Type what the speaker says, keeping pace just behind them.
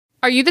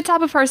Are you the type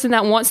of person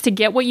that wants to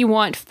get what you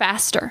want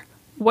faster?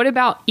 What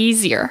about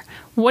easier?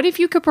 What if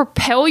you could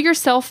propel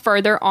yourself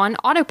further on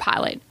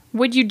autopilot?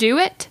 Would you do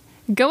it?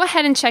 Go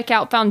ahead and check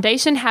out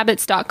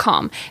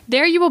foundationhabits.com.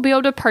 There you will be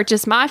able to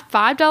purchase my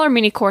 $5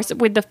 mini course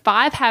with the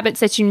 5 habits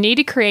that you need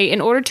to create in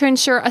order to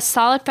ensure a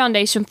solid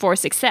foundation for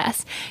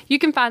success. You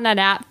can find that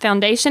at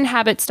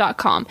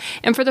foundationhabits.com.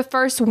 And for the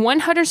first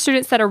 100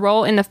 students that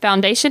enroll in the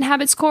Foundation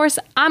Habits course,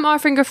 I'm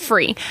offering a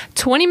free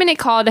 20-minute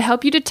call to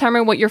help you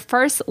determine what your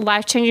first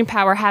life-changing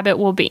power habit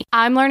will be.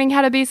 I'm learning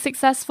how to be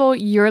successful.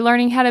 You're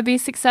learning how to be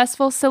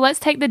successful. So let's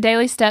take the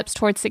daily steps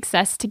towards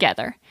success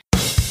together.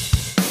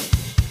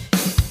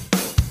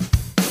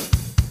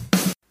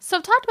 So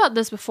I've talked about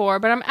this before,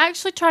 but I'm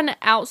actually trying to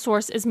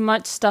outsource as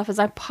much stuff as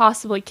I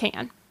possibly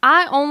can.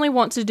 I only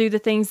want to do the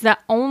things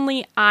that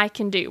only I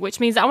can do, which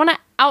means I want to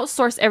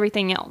outsource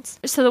everything else.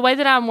 So the way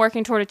that I'm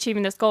working toward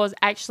achieving this goal is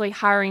actually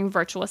hiring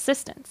virtual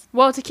assistants.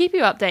 Well, to keep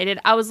you updated,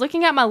 I was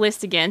looking at my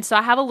list again. So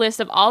I have a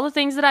list of all the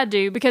things that I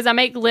do because I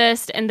make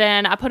lists and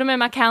then I put them in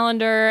my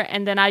calendar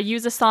and then I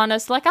use Asana.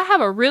 So I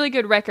have a really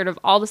good record of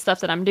all the stuff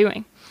that I'm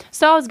doing.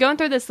 So I was going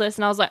through this list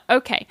and I was like,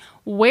 okay,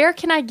 where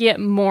can I get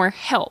more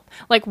help?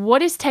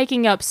 What is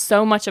taking up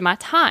so much of my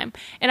time?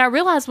 And I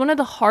realized one of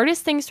the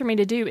hardest things for me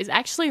to do is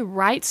actually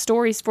write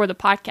stories for the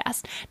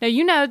podcast. Now,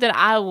 you know that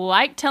I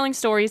like telling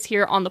stories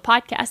here on the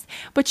podcast,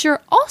 but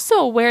you're also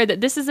aware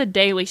that this is a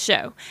daily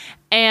show.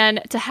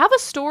 And to have a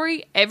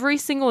story every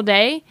single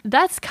day,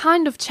 that's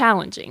kind of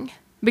challenging.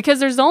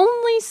 Because there's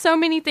only so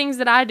many things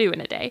that I do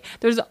in a day.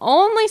 There's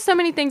only so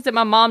many things that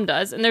my mom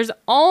does. And there's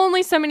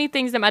only so many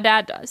things that my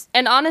dad does.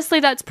 And honestly,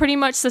 that's pretty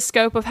much the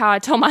scope of how I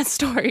tell my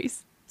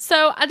stories.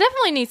 So I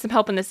definitely need some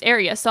help in this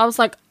area. So I was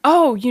like,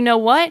 oh, you know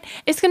what?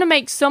 It's going to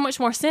make so much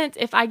more sense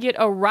if I get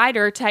a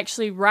writer to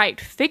actually write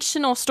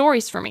fictional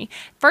stories for me.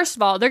 First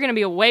of all, they're going to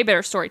be a way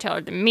better storyteller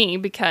than me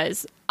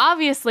because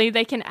obviously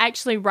they can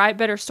actually write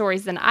better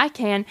stories than I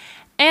can.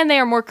 And they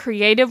are more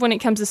creative when it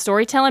comes to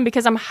storytelling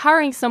because I'm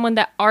hiring someone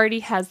that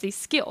already has these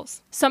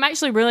skills. So I'm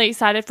actually really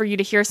excited for you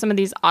to hear some of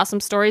these awesome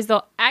stories.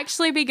 They'll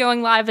actually be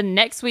going live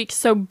next week.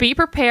 So be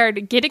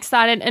prepared, get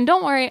excited, and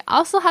don't worry, I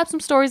also have some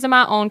stories of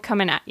my own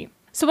coming at you.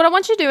 So what I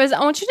want you to do is I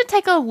want you to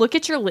take a look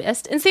at your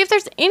list and see if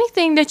there's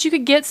anything that you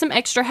could get some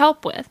extra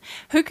help with.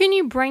 Who can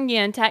you bring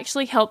in to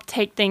actually help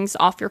take things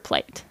off your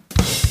plate?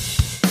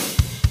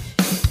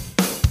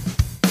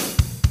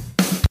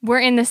 We're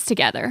in this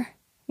together.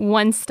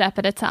 One step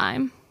at a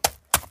time.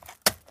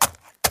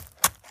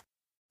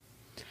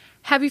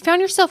 Have you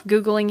found yourself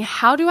Googling,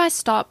 how do I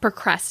stop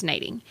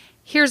procrastinating?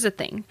 Here's the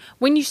thing.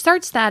 When you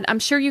search that, I'm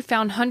sure you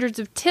found hundreds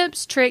of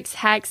tips, tricks,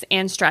 hacks,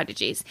 and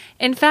strategies.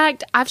 In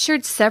fact, I've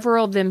shared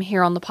several of them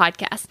here on the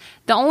podcast.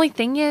 The only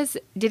thing is,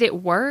 did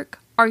it work?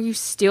 Are you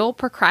still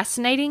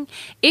procrastinating?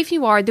 If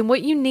you are, then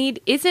what you need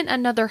isn't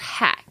another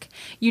hack.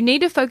 You need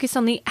to focus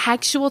on the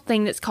actual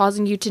thing that's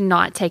causing you to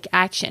not take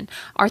action.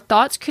 Our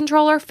thoughts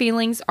control our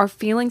feelings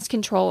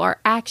control our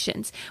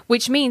actions,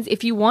 which means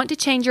if you want to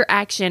change your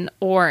action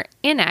or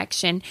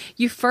inaction,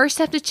 you first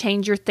have to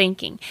change your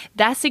thinking.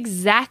 That's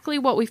exactly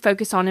what we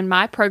focus on in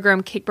my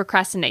program, Kick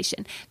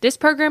Procrastination. This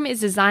program is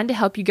designed to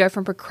help you go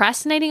from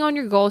procrastinating on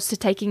your goals to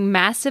taking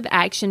massive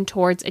action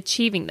towards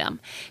achieving them.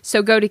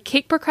 So go to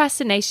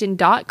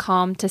kickprocrastination.com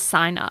to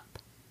sign up.